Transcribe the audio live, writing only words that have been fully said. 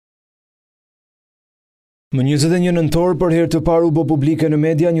Më 21 nëntor për herë të parë u bë publike në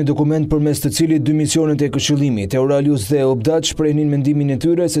media një dokument përmes të cilit dy misionet e këshillimit, EURALIUS dhe OPDAT, shprehnin mendimin e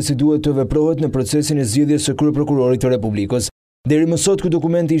tyre se si duhet të veprohet në procesin e zgjedhjes së Kryeprokurorit të Republikës. Deri më sot ky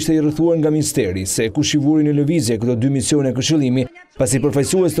dokument ishte i rrethuar nga misteri se kush i vuri në lëvizje këto dy misione këshillimi, pasi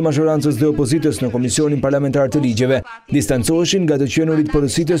përfaqësues të mazhorancës dhe opozitës në Komisionin Parlamentar të Ligjeve distancoheshin nga të qenurit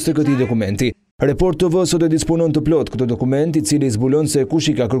porositës të këtij dokumenti. Report TV sot e disponon të plot këtë dokument, i cili zbulon se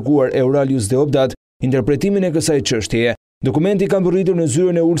kush i ka kërkuar EURALIUS dhe OPDAT interpretimin e kësaj çështjeje. Dokumenti ka mbërritur në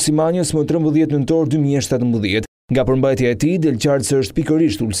zyrën e Ulsi Manjës më 13 nëntor 2017. Nga përmbajtja e tij del qartë se është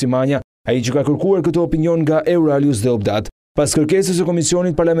pikërisht Ulsi Manja ai që ka kërkuar këtë opinion nga EURALIUS dhe OPDAT. Pas kërkesës së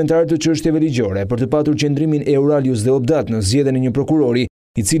Komisionit Parlamentar të çështjeve ligjore për të patur qendrimin e EURALIUS dhe OPDAT në zgjedhjen e një prokurori,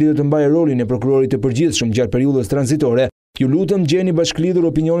 i cili do të mbajë rolin e prokurorit të përgjithshëm gjatë periudhës tranzitore, ju lutem gjeni bashkëlidhur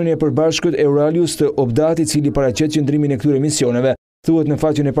opinionin e përbashkët EURALIUS të OPDAT, i cili paraqet qendrimin e këtyre misioneve. Thuhet në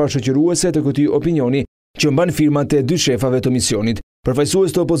faqen e parë shoqëruese të këtij opinioni, që mban firmat e dy shefave të misionit.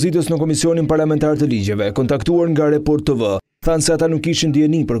 Përfaqësues të opozitës në Komisionin Parlamentar të Ligjeve, kontaktuar nga Report TV, thanë se ata nuk kishin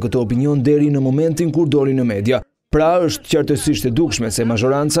dieni për këtë opinion deri në momentin kur doli në media. Pra, është qartësisht e dukshme se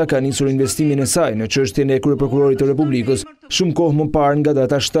mazhoranca ka nisur investimin e saj në çështjen e Kryeprokurorit të Republikës shumë kohë më parë nga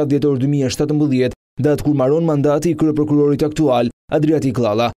data 7 dhjetor 2017, datë kur mbaron mandati i Kryeprokurorit aktual, Adriatik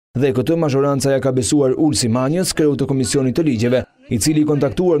Llalla. Dhe këtë mazhoranca ja ka besuar Ulsi Manjës, kreu të Komisionit të Ligjeve, i cili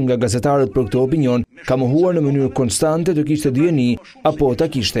kontaktuar nga gazetarët për këtë opinion, ka mohuar në mënyrë konstante të kishte dieni apo ta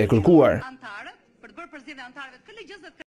kishte kërkuar.